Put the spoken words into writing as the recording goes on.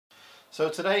So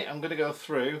today I'm going to go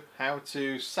through how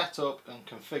to set up and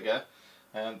configure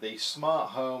the smart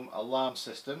home alarm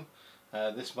system.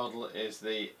 This model is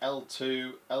the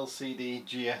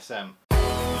LTLCDGSM.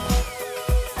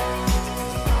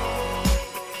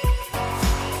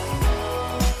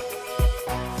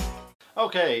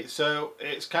 Okay, so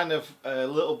it's kind of a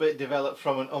little bit developed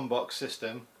from an unbox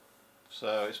system,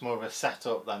 so it's more of a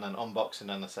setup than an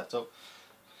unboxing and a setup.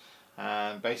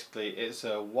 And basically it's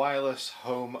a wireless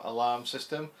home alarm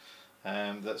system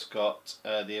that's got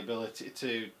the ability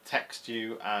to text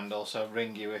you and also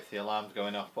ring you if the alarm's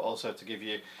going off, but also to give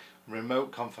you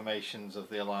remote confirmations of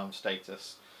the alarm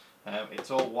status.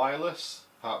 It's all wireless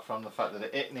apart from the fact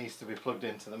that it needs to be plugged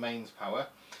into the mains power.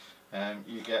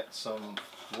 You get some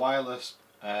wireless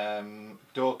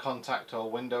door contact or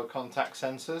window contact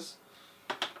sensors.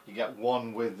 You get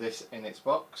one with this in its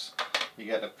box. You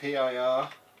get a PIR,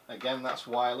 again that's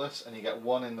wireless, and you get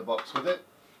one in the box with it.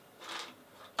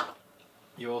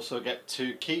 You also get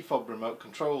two key fob remote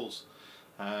controls,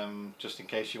 just in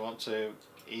case you want to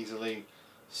easily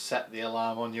set the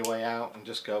alarm on your way out and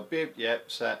just go beep,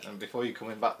 yep, set, and before you're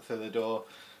coming back through the door,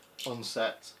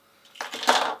 unset.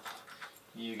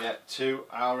 You get two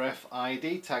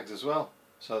RFID tags as well,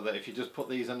 so that if you just put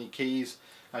these on your keys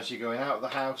as you're going out of the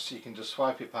house, you can just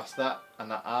swipe it past that and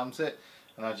that arms it,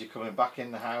 and as you're coming back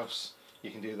in the house you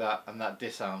can do that and that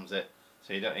disarms it.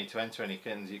 So you don't need to enter any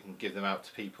pins, you can give them out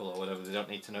to people or whatever. They don't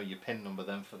need to know your pin number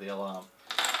then for the alarm.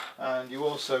 And you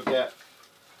also get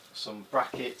some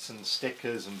brackets and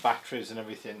stickers and batteries and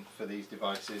everything for these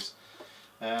devices.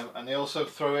 And they also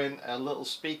throw in a little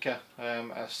speaker,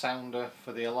 a sounder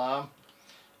for the alarm,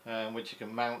 which you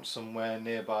can mount somewhere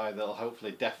nearby that'll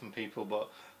hopefully deafen people, but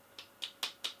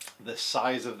the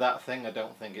size of that thing, I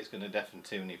don't think it's going to deafen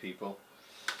too many people.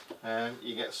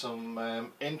 You get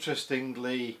some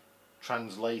interestingly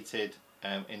translated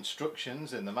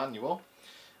instructions in the manual,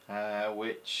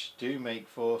 which do make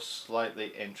for slightly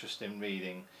interesting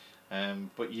reading,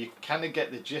 but you kind of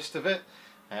get the gist of it.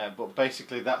 But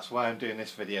basically that's why I'm doing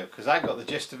this video, because I got the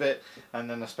gist of it and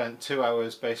then I spent 2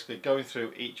 hours basically going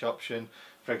through each option.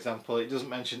 For example, it doesn't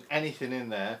mention anything in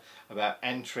there about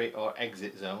entry or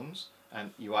exit zones,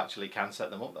 and you actually can set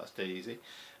them up, that's dead easy.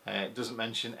 It doesn't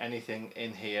mention anything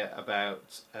in here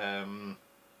about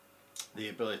the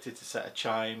ability to set a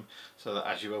chime, so that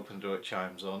as you open the door it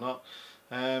chimes or not.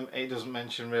 It doesn't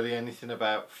mention really anything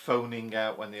about phoning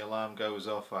out when the alarm goes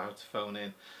off or how to phone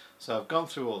in. So I've gone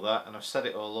through all that and I've set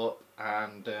it all up,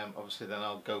 and obviously then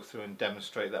I'll go through and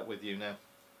demonstrate that with you now.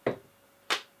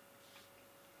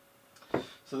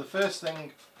 So the first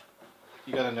thing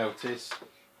you're going to notice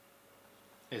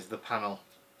is the panel.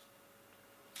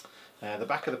 The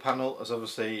back of the panel is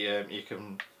obviously, you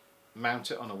can mount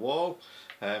it on a wall.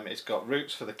 It's got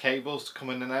routes for the cables to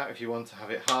come in and out if you want to have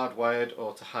it hardwired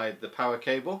or to hide the power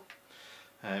cable.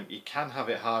 You can have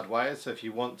it hardwired, so if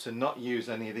you want to not use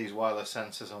any of these wireless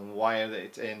sensors and wire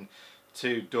it in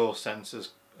to door sensors,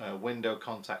 window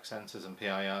contact sensors and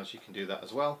PIRs, you can do that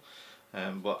as well.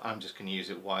 But I'm just going to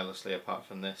use it wirelessly apart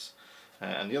from this.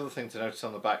 And the other thing to notice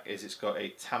on the back is it's got a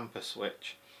tamper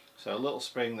switch. So a little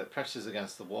spring that presses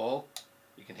against the wall,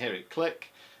 you can hear it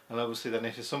click, and obviously then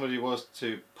if somebody was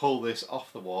to pull this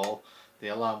off the wall, the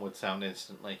alarm would sound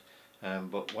instantly.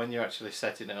 But when you're actually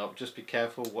setting it up, just be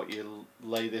careful what you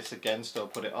lay this against or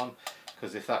put it on,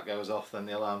 because if that goes off then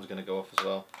the alarm's going to go off as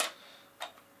well.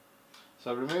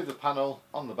 So remove the panel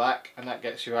on the back, and that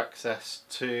gets you access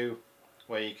to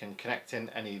where you can connect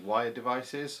in any wired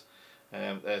devices.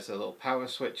 There's a little power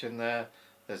switch in there,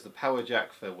 there's the power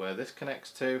jack for where this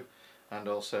connects to, and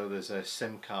also there's a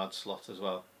SIM card slot as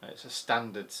well. It's a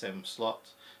standard SIM slot,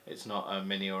 it's not a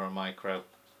mini or a micro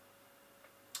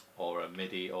or a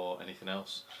MIDI or anything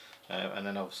else. And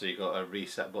then obviously you've got a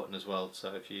reset button as well,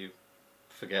 so if you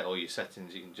forget all your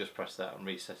settings you can just press that and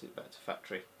reset it back to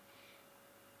factory.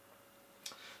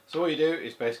 So all you do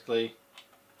is basically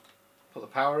put the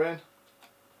power in,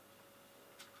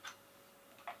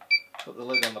 put the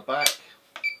lid on the back.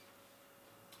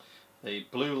 The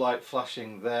blue light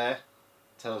flashing there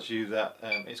tells you that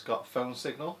it's got phone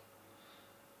signal.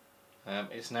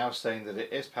 It's now saying that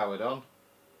it is powered on,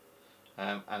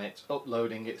 and it's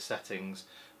uploading its settings.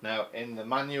 Now in the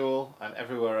manual and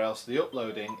everywhere else, the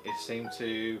uploading is seemed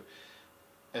to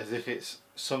as if it's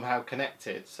somehow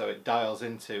connected, so it dials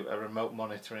into a remote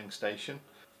monitoring station.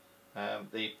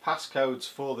 The passcodes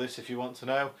for this, if you want to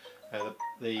know,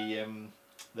 the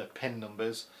pin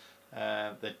numbers.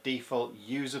 The default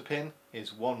user pin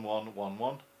is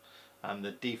 1111, and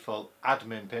the default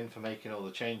admin pin for making all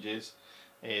the changes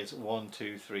is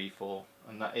 1234,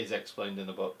 and that is explained in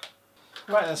the book.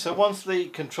 Right, and so once the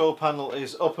control panel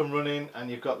is up and running and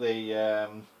you've got the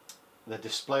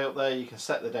display up there, you can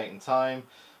set the date and time.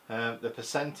 The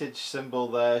percentage symbol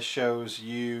there shows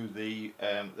you the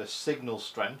signal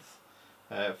strength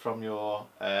from your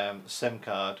SIM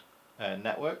card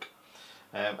network,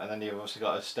 and then you've also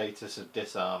got a status of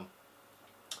disarm.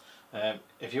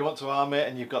 If you want to arm it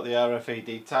and you've got the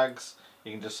RFID tags,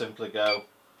 you can just simply go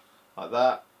like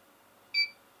that,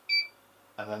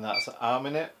 and then that's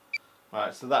arming it.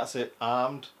 Right, so that's it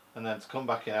armed, and then to come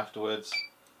back in afterwards,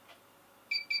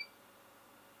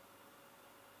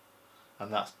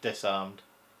 and that's disarmed.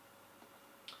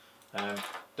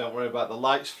 Don't worry about the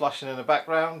lights flashing in the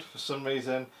background. For some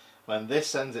reason, when this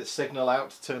sends its signal out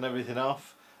to turn everything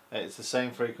off, it's the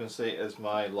same frequency as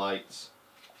my lights,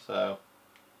 so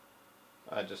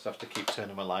I just have to keep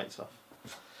turning my lights off.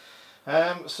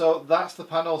 So that's the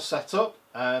panel set up.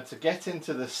 To get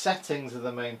into the settings of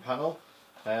the main panel,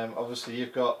 obviously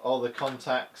you've got all the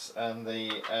contacts and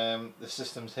the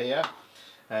systems here,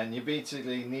 and you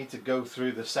basically need to go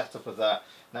through the setup of that.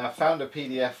 Now, I found a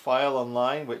PDF file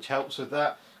online which helps with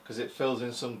that, because it fills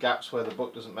in some gaps where the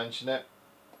book doesn't mention it.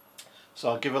 So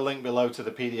I'll give a link below to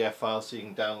the PDF file so you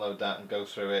can download that and go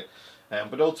through it.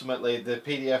 But ultimately the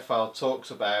PDF file talks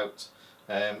about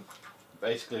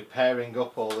basically pairing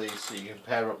up all these, so you can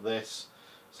pair up this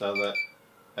so that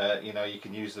you know, you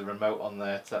can use the remote on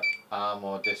there to arm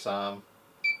or disarm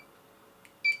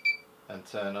and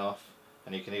turn off,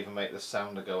 and you can even make the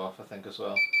sounder go off, I think, as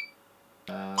well.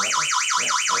 Yeah,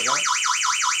 there we go.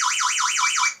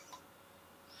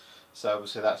 So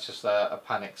obviously that's just a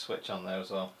panic switch on there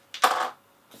as well.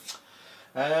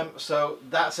 So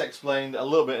that's explained a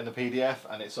little bit in the PDF,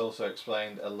 and it's also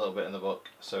explained a little bit in the book,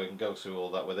 so we can go through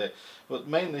all that with it. But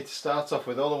mainly, to start off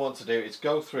with, all I want to do is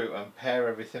go through and pair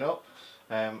everything up.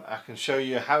 I can show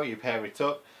you how you pair it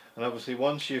up, and obviously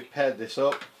once you've paired this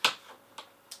up,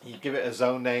 you give it a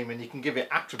zone name, and you can give it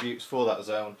attributes for that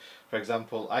zone. For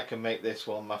example, I can make this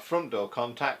one my front door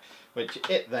contact, which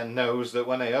it then knows that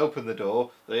when I open the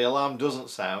door, the alarm doesn't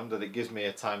sound, that it gives me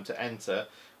a time to enter,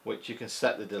 which you can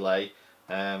set the delay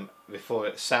before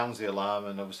it sounds the alarm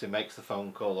and obviously makes the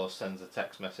phone call or sends a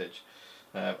text message.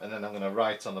 And then I'm going to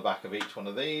write on the back of each one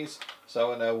of these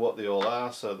so I know what they all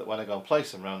are, so that when I go and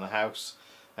place them around the house,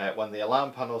 when the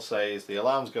alarm panel says the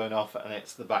alarm's going off and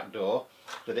it's the back door,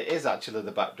 that it is actually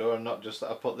the back door and not just that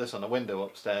I put this on a window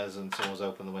upstairs and someone's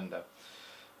opened the window.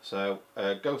 So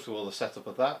go through all the setup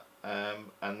of that,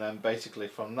 and then basically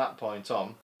from that point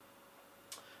on,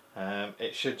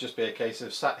 it should just be a case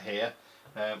of sat here,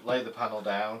 lay the panel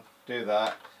down, do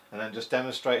that, and then just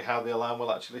demonstrate how the alarm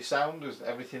will actually sound as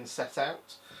everything's set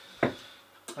out.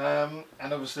 And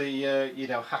obviously you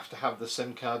don't have to have the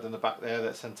SIM card in the back there,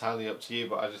 that's entirely up to you,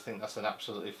 but I just think that's an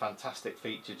absolutely fantastic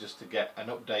feature, just to get an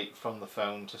update from the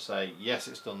phone to say yes,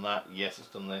 it's done that, yes, it's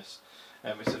done this.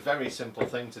 It's a very simple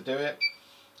thing to do it.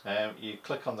 You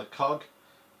click on the cog,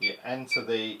 you enter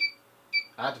the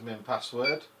admin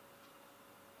password.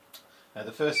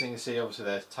 The first thing you see, obviously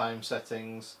there's time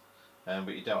settings,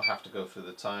 but you don't have to go through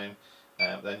the time.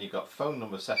 Then you've got phone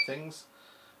number settings,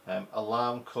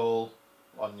 alarm call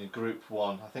on your group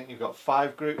 1. I think you've got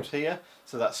 5 groups here,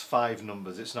 so that's 5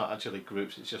 numbers. It's not actually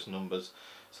groups, it's just numbers.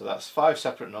 So that's 5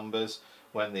 separate numbers.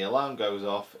 When the alarm goes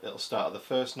off, it'll start at the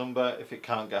first number. If it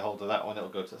can't get hold of that one, it'll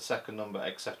go to the second number,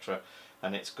 etc.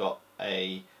 And it's got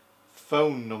a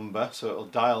phone number, so it'll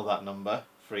dial that number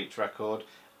for each record,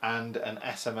 and an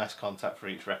SMS contact for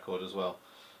each record as well.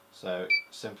 So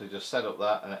simply just set up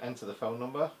that and enter the phone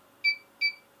number.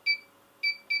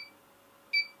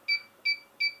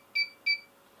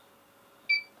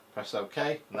 Press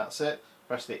OK, and that's it.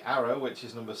 Press the arrow, which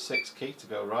is number 6 key, to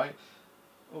go right.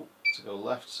 Oh, to go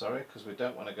left, sorry, because we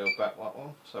don't want to go back that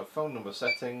one. So phone number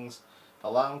settings,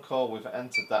 alarm call, we've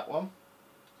entered that one,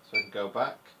 so we can go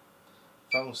back.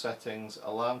 Phone settings,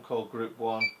 alarm call group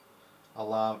 1,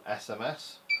 alarm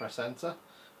SMS, press enter,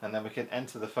 and then we can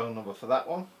enter the phone number for that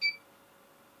one.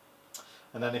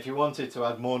 And then if you wanted to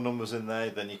add more numbers in there,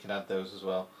 then you can add those as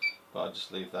well, but I'll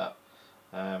just leave that.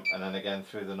 And then again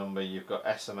through the number you've got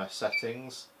SMS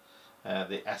settings,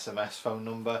 the SMS phone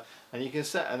number, and you can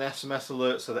set an SMS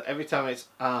alert so that every time it's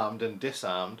armed and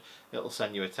disarmed, it'll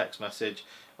send you a text message.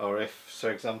 Or if,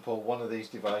 for example, one of these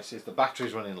devices, the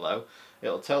battery's running low,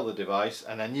 it'll tell the device,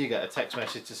 and then you get a text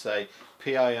message to say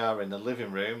PIR in the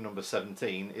living room, number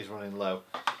 17, is running low.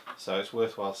 So it's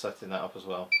worthwhile setting that up as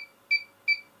well.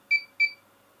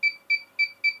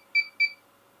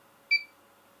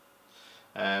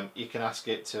 You can ask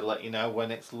it to let you know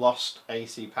when it's lost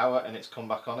AC power and it's come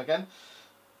back on again.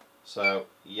 So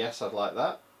yes, I'd like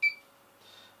that.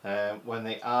 when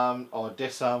the arm or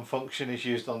disarm function is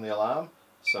used on the alarm.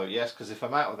 So yes, because if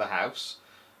I'm out of the house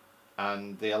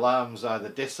and the alarm's either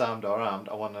disarmed or armed,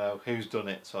 I want to know who's done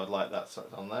it, so I'd like that set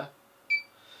on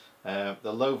there.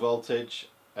 The low voltage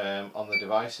on the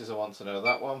devices, I want to know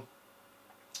that one.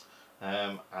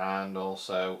 And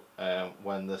also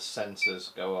when the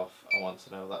sensors go off, I want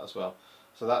to know that as well.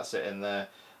 So that's it in there.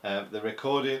 The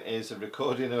recording is a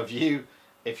recording of you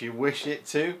if you wish it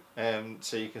to,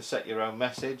 so you can set your own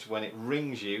message when it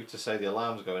rings you to say the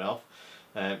alarm's going off.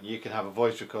 You can have a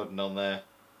voice recording on there,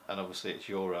 and obviously it's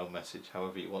your own message,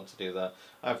 however you want to do that.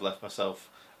 I've left myself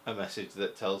a message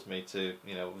that tells me to,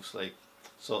 you know, obviously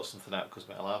sort something out because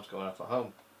my alarm's going off at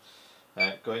home.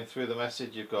 Going through the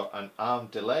message, you've got an arm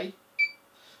delay,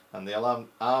 and the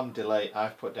arm delay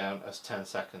I've put down as 10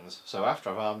 seconds. So after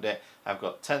I've armed it, I've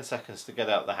got 10 seconds to get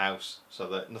out of the house so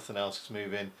that nothing else is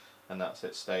moving, and that's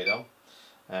it, stayed on.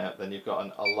 Then you've got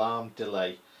an alarm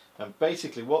delay, and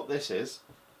basically what this is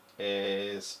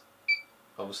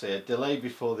obviously a delay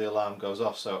before the alarm goes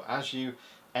off. So as you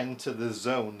enter the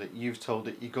zone that you've told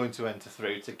it you're going to enter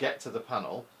through to get to the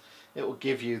panel, it will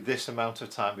give you this amount of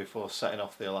time before setting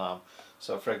off the alarm.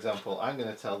 So for example, I'm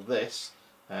going to tell this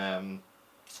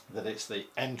that it's the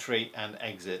entry and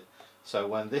exit. So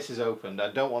when this is opened,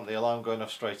 I don't want the alarm going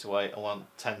off straight away. I want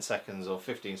 10 seconds or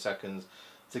 15 seconds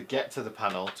to get to the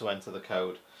panel to enter the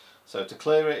code. So to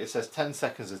clear it, it says 10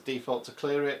 seconds as default. To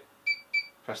clear it,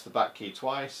 press the back key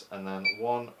twice and then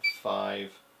 1,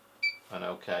 5 and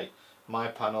OK. My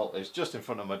panel is just in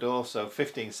front of my door, so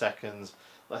 15 seconds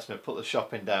lets me put the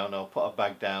shopping down or put a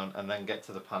bag down and then get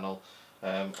to the panel.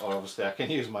 Or obviously I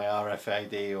can use my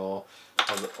RFID or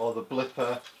the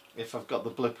blipper if I've got the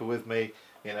blipper with me,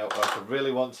 you know. Or if I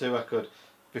really want to, I could,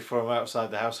 before I'm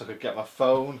outside the house, I could get my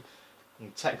phone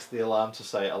and text the alarm to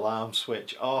say alarm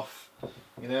switch off,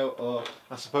 you know. Or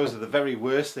I suppose if the very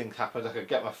worst thing happened, I could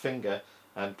get my finger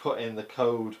and put in the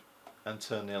code and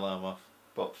turn the alarm off.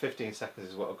 But 15 seconds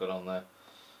is what I've got on there.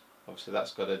 Obviously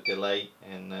that's got a delay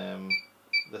in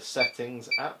the settings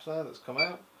app there that's come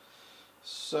out.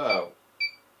 So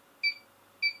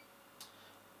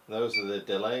those are the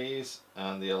delays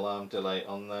and the alarm delay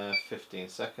on there, 15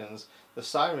 seconds. The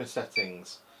siren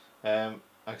settings, like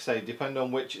I say, depend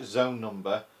on which zone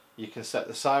number, you can set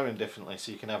the siren differently.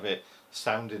 So you can have it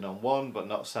sounding on one but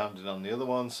not sounding on the other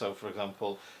one. So for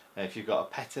example, if you've got a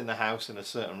pet in the house in a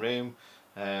certain room,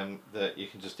 that you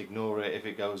can just ignore it. If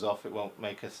it goes off, it won't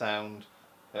make a sound.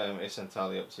 It's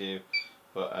entirely up to you,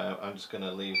 but I'm just going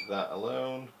to leave that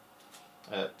alone.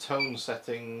 Tone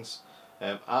settings,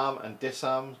 arm and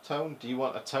disarm tone. Do you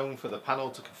want a tone for the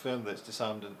panel to confirm that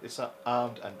it's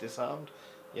armed and disarmed?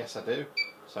 Yes, I do.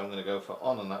 So I'm going to go for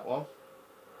on that one.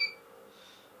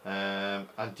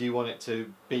 And do you want it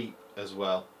to beep as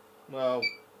well? Well,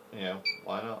 you know,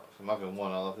 why not? If I'm having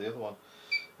one, I'll have the other one.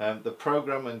 The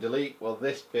program and delete, well,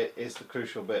 this bit is the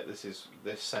crucial bit. This is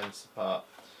this sensor part,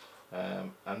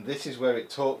 and this is where it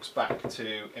talks back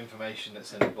to information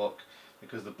that's in the book,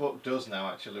 because the book does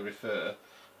now actually refer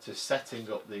to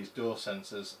setting up these door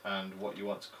sensors and what you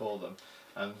want to call them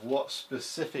and what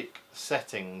specific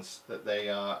settings that they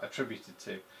are attributed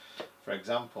to. For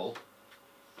example,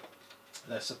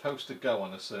 they're supposed to go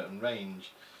on a certain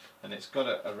range, and it's got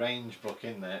a range book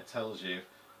in there. It tells you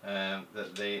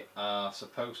that they are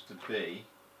supposed to be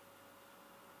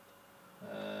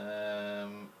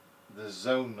the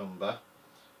zone number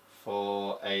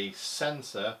for a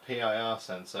sensor, PIR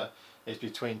sensor, is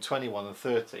between 21 and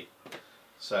 30.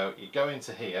 So you go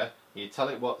into here, you tell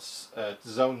it what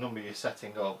zone number you're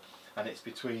setting up, and it's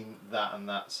between that and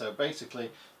that. So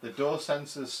basically the door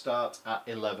sensors start at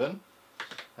 11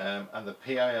 and the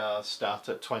PIRs start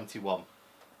at 21.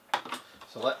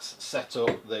 So let's set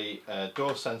up the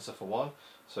door sensor for one.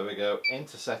 So we go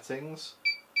into settings,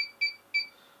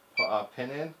 put our pin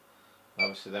in,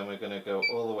 obviously then we're going to go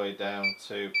all the way down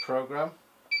to program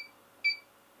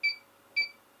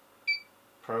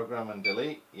and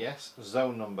delete. Yes,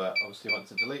 zone number, obviously you want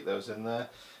to delete those in there,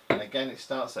 and again it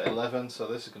starts at 11, so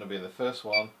this is going to be the first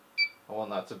one. I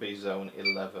want that to be zone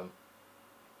 11.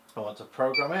 I want to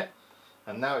program it,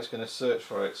 and now it's going to search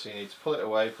for it, so you need to pull it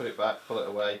away, put it back, pull it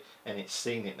away, and it's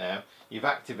seen it now. You've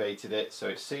activated it, so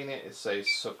it's seen it, it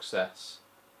says success.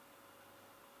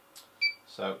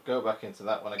 So go back into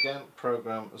that one again,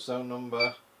 program zone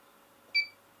number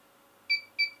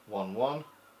 11,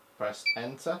 press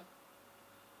enter.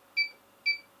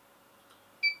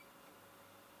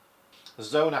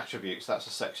 Zone attributes, that's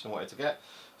the section I wanted to get.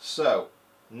 So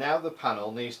now the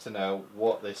panel needs to know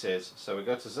what this is. So we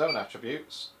go to zone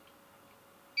attributes,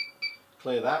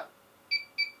 clear that,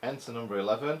 enter number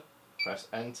 11, press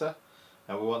enter.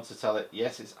 and we want to tell it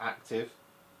yes, it's active,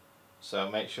 so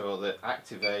make sure that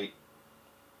activate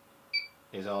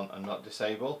is on and not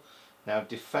disable. Now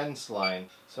defense line,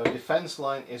 so defense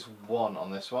line is 1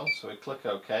 on this one, so we click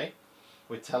OK.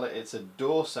 We tell it it's a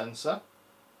door sensor,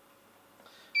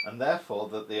 and therefore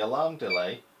that the alarm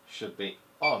delay should be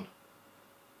on.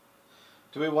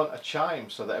 Do we want a chime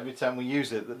so that every time we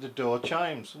use it that the door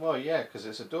chimes? Well, yeah, because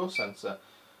it's a door sensor.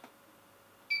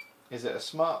 Is it a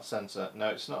smart sensor? No,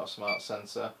 it's not a smart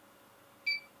sensor.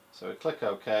 So we click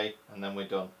OK and then we're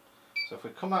done. So if we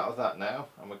come out of that now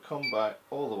and we come back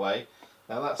all the way,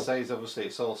 now that says obviously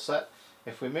it's all set.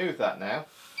 If we move that now,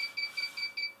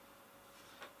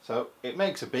 so it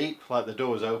makes a beep like the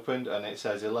door's opened and it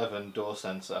says 11 door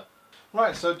sensor.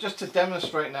 Right, so just to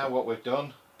demonstrate now what we've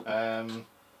done,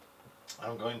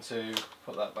 I'm going to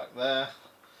put that back there.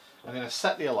 I'm going to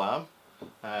set the alarm,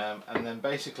 and then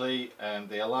basically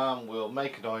the alarm will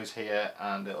make a noise here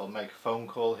and it'll make a phone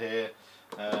call here,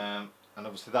 and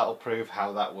obviously that'll prove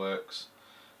how that works.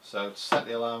 So to set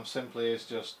the alarm simply is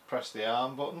just press the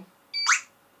arm button.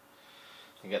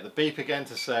 You get the beep again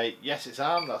to say yes, it's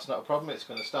armed, that's not a problem, it's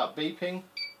going to start beeping.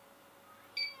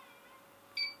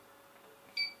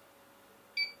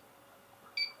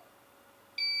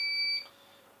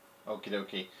 Okie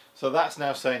dokie. So that's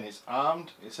now saying it's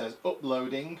armed. It says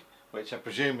uploading, which I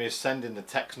presume is sending the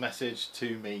text message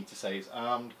to me to say it's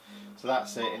armed. So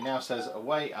that's it. It now says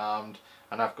away armed,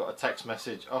 and I've got a text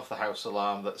message off the house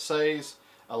alarm that says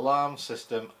alarm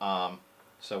system arm.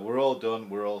 So we're all done,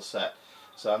 we're all set.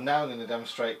 So I'm now going to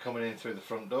demonstrate coming in through the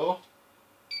front door.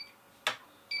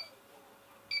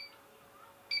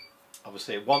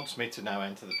 Obviously it wants me to now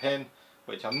enter the PIN,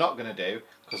 which I'm not going to do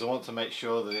because I want to make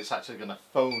sure that it's actually going to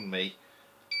phone me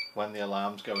when the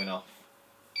alarm's going off.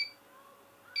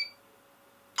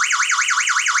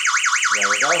 There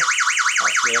we go,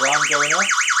 that's the alarm going off.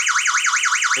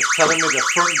 It's telling me the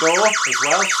front door as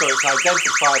well, so it's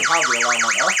identified how the alarm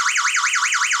went off.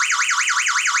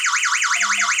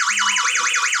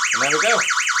 And there we go,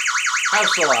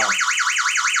 house alarm.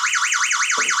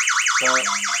 So,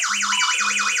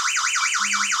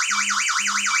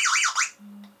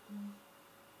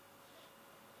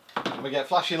 and we get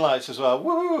flashing lights as well.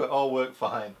 Woohoo! It all worked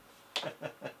fine.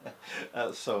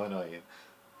 That's so annoying.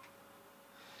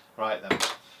 Right then.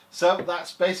 So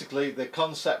that's basically the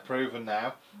concept proven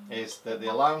now, is that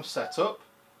the alarm's set up.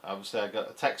 Obviously I got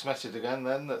a text message again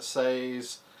then that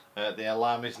says the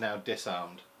alarm is now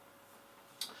disarmed.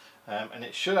 And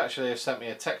it should actually have sent me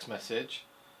a text message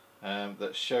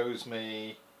that shows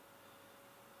me,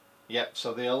 yep,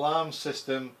 so the alarm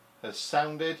system has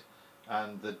sounded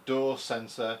and the door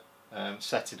sensor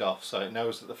set it off, so it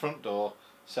knows that the front door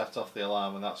set off the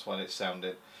alarm and that's when it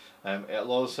sounded.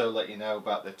 It'll also let you know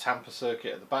about the tamper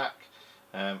circuit at the back,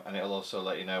 and it'll also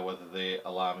let you know whether the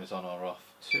alarm is on or off.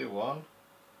 2-1,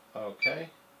 OK,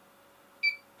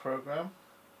 program,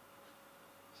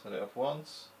 set it up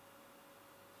once.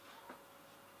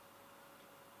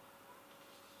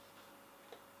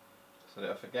 Set it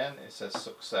off again, it says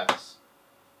success.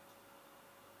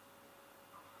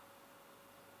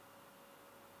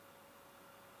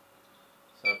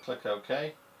 So click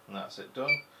OK and that's it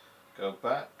done. Go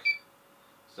back,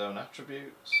 zone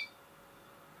attributes,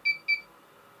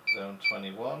 zone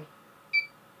 21.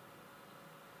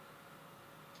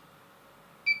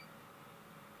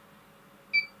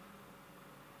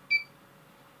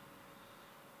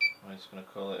 I'm just going to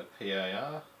call it a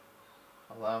PIR.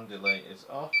 Alarm delay is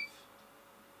off.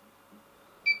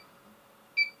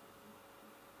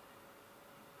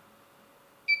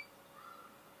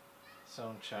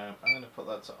 Zone chime, I'm going to put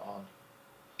that to on,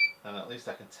 and at least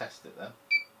I can test it then.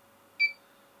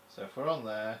 So if we're on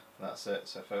there, that's it.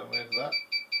 So if I remove that,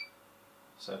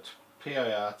 so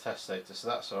PIR test status, so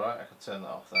that's alright, I can turn that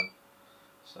off then.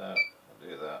 So I'll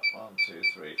do that, 1, 2,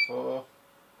 3, 4,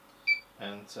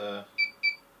 enter,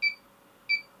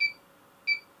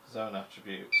 zone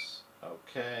attributes,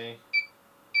 OK,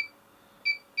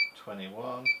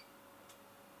 21,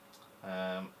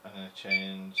 I'm going to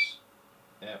change,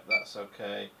 yep, that's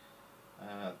OK,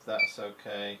 that's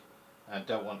OK. I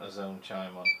don't want a zone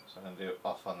chime on, so I'm going to do it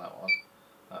off on that one.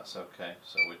 That's OK.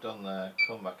 So we're done there.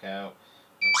 Come back out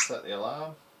and set the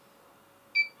alarm.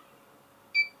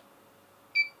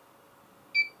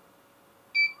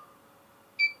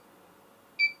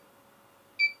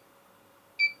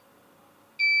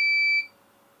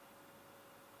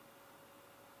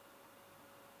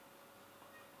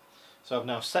 So I've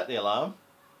now set the alarm.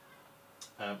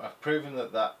 I've proven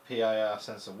that that PIR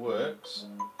sensor works.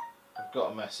 I've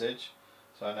got a message.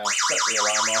 So I now set the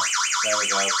alarm off. There we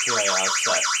go, PIR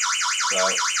set. So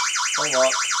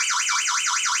unlock,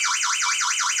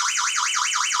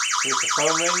 See if the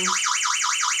phone rings.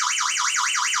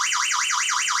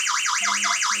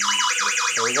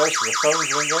 There we go, so the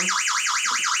phone's ringing.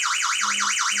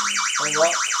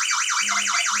 Unlock.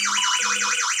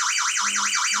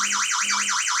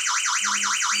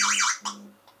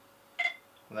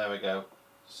 And there we go.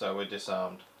 So we're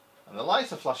disarmed. And the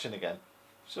lights are flashing again.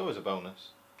 It's always a bonus.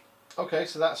 Okay,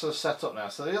 so that's us set up now.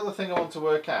 So the other thing I want to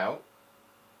work out,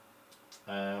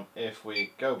 if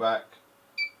we go back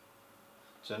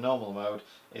to normal mode,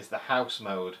 is the house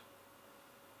mode.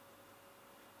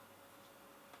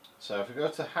 So if we go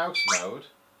to house mode,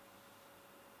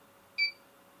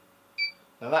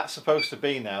 now that's supposed to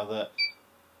be now that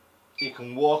you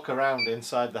can walk around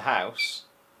inside the house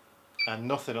and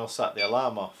nothing will set the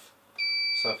alarm off.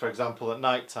 So for example, at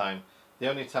night time, the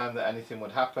only time that anything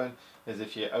would happen is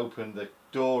if you open the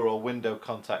door or window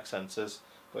contact sensors,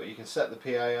 but you can set the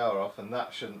PIR off and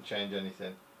that shouldn't change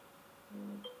anything.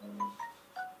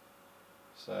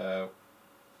 So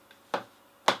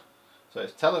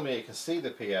it's telling me it can see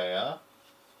the PIR.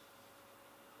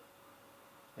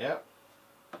 Yep.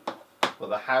 But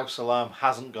the house alarm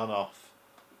hasn't gone off.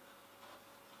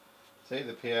 See,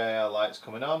 the PIR light's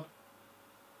coming on.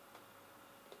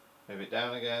 Move it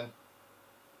down again.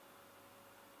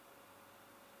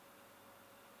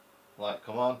 Light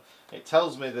come on. It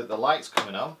tells me that the light's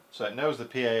coming on, so it knows the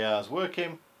PIR is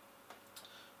working,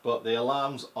 but the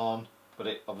alarm's on, but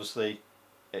it obviously,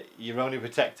 you're only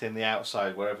protecting the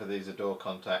outside wherever these are door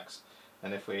contacts.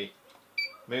 And if we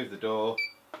move the door,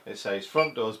 it says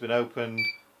front door's been opened,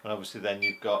 and obviously then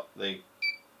you've got the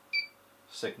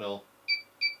signal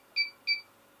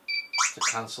to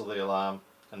cancel the alarm,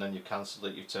 and then you cancel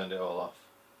it, you've turned it all off.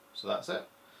 So that's it.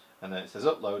 And then it says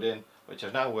uploading, which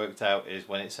I've now worked out is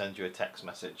when it sends you a text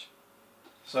message.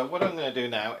 So what I'm going to do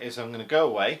now is I'm going to go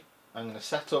away, I'm going to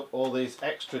set up all these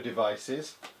extra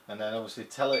devices, and then obviously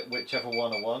tell it whichever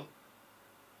one I want.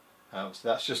 So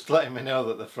that's just letting me know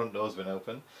that the front door's been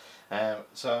open.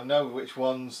 So I know which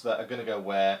ones that are going to go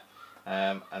where,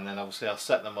 and then obviously I'll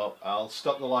set them up. I'll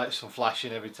stop the lights from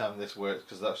flashing every time this works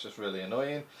because that's just really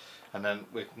annoying, and then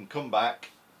we can come back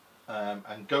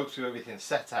and go through everything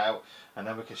set out, and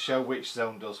then we can show which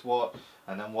zone does what,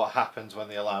 and then what happens when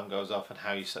the alarm goes off and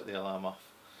how you set the alarm off.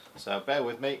 So bear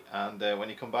with me, and when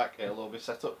you come back it'll all be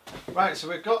set up. Right, so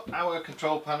we've got our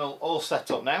control panel all set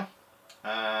up now.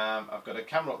 I've got a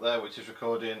camera up there which is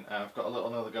recording, I've got a little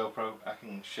another GoPro I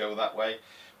can show that way,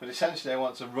 but essentially I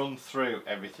want to run through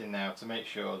everything now to make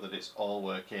sure that it's all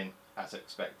working as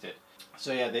expected.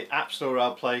 So yeah, the App Store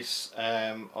I'll place,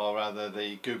 or rather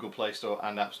the Google Play Store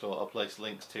and App Store, I'll place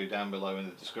links to down below in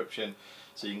the description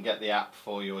so you can get the app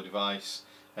for your device.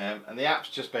 And the app's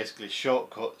just basically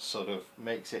shortcuts, sort of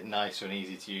makes it nicer and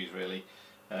easy to use really.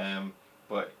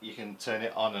 But you can turn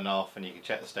it on and off, and you can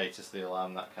check the status of the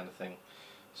alarm, that kind of thing.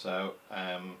 So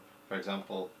for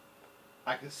example,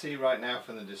 I can see right now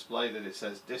from the display that it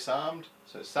says disarmed,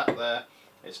 so it's sat there,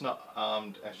 it's not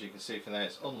armed, as you can see from there,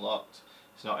 it's unlocked,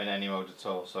 it's not in any mode at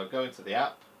all. So I go into the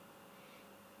app.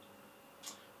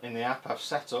 In the app I've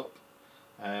set up,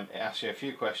 it asks you a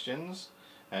few questions,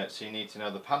 so you need to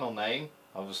know the panel name.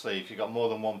 Obviously if you've got more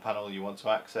than one panel you want to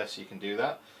access, you can do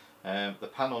that. The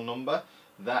panel number,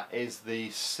 that is the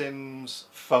SIM's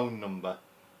phone number,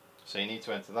 so you need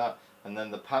to enter that. And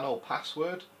then the panel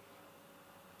password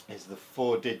is the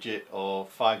 4-digit or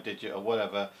 5-digit or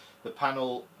whatever, the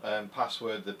panel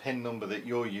password, the PIN number that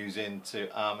you're using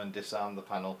to arm and disarm the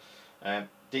panel.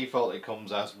 Default it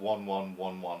comes as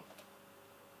 1111.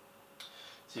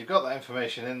 So you've got that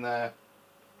information in there,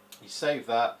 you save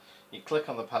that, you click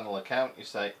on the panel account, you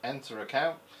say enter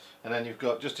account, and then you've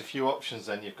got just a few options.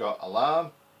 Then you've got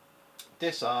alarm,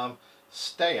 disarm,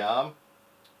 stay arm,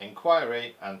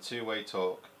 inquiry, and two-way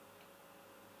talk.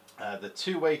 The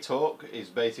two-way talk is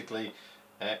basically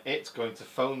it's going to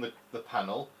phone the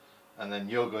panel, and then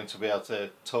you're going to be able to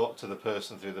talk to the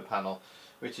person through the panel,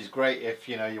 which is great if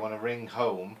you want to ring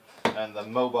home and the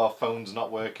mobile phone's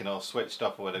not working or switched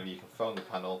off or whatever. You can phone the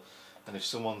panel, and if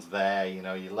someone's there,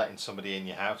 you're letting somebody in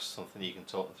your house, something, you can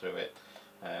talk through it.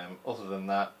 Other than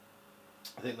that,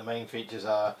 I think the main features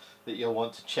are that you'll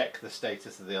want to check the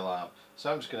status of the alarm.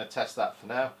 So I'm just going to test that for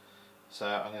now. So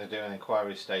I'm going to do an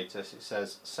inquiry status. It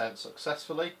says sent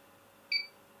successfully.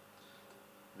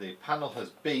 The panel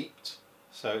has beeped,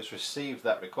 so it's received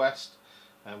that request,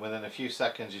 and within a few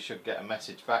seconds you should get a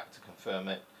message back to confirm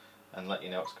it and let you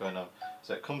know what's going on.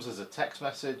 So it comes as a text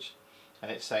message, and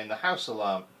it's saying the house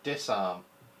alarm disarm.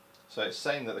 So it's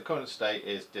saying that the current state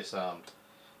is disarmed.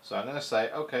 So I'm going to say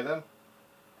okay then,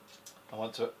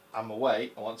 I'm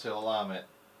awake, I want to alarm it.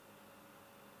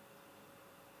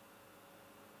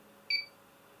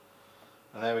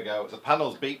 and there we go, the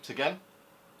panel's beeped again.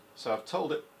 So I've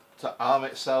told it to arm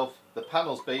itself, the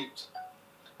panel's beeped.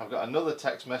 I've got another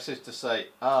text message to say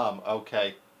arm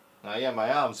okay. Now yeah,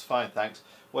 my arm's fine thanks.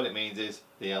 What it means is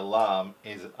the alarm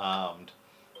is armed.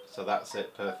 So that's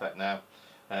it, perfect now.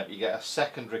 You get a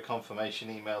secondary confirmation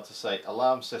email to say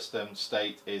alarm system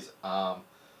state is arm.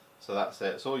 So that's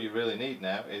it. So all you really need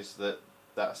now is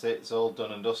that's it, it's all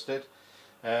done and dusted.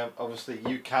 Obviously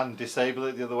you can disable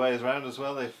it the other way around as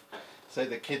well. If say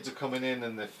the kids are coming in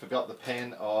and they've forgot the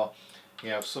pin, or you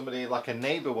know, somebody like a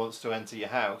neighbour wants to enter your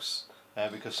house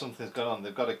because something's gone on,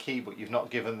 they've got a key but you've not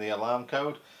given the alarm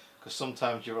code, because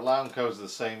sometimes your alarm codes are the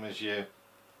same as your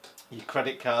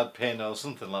credit card pin or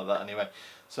something like that anyway.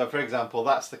 So for example,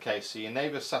 that's the case. So your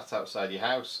neighbour sat outside your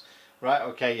house, right,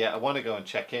 okay, yeah, I want to go and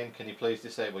check in, can you please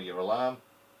disable your alarm?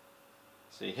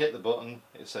 So you hit the button,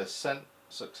 it says sent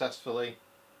successfully,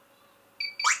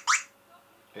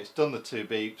 it's done the 2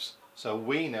 beeps, so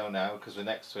we know now because we're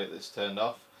next to it that it's turned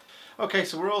off. Okay,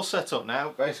 so we're all set up now.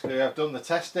 Basically I've done the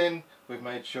testing, we've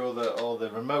made sure that all the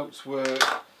remotes work,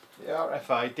 the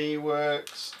RFID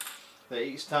works, that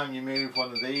each time you move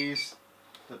one of these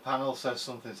the panel says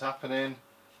something's happening,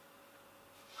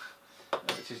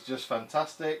 which is just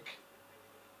fantastic.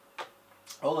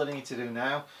 All I need to do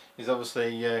now is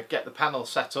obviously get the panel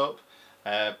set up,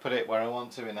 put it where I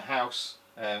want to in the house,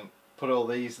 put all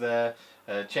these there,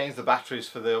 change the batteries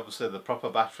for obviously the proper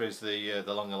batteries, the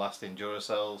longer lasting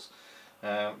Duracells,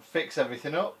 fix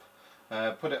everything up,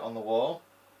 put it on the wall,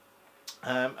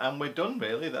 and we're done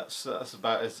really. That's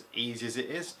about as easy as it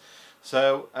is.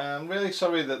 So I'm really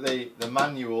sorry that the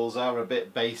manuals are a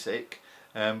bit basic,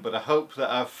 but I hope that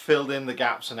I've filled in the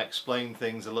gaps and explained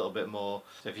things a little bit more.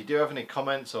 So if you do have any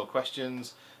comments or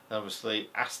questions, obviously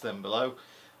ask them below,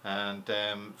 and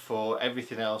for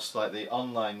everything else like the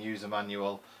online user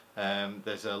manual,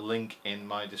 there's a link in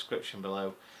my description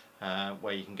below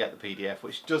where you can get the PDF,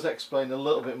 which does explain a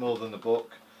little bit more than the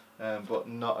book, but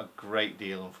not a great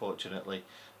deal unfortunately.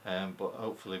 But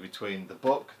hopefully between the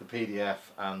book, the PDF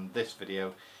and this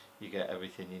video you get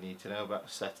everything you need to know about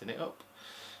setting it up.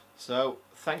 So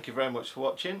thank you very much for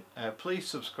watching. Please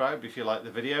subscribe if you like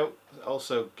the video.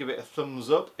 Also give it a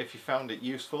thumbs up if you found it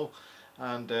useful,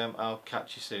 and I'll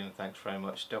catch you soon. Thanks very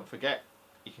much. Don't forget,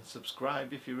 you can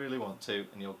subscribe if you really want to,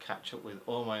 and you'll catch up with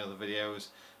all my other videos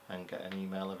and get an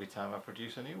email every time I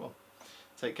produce a new one.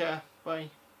 Take care. Bye.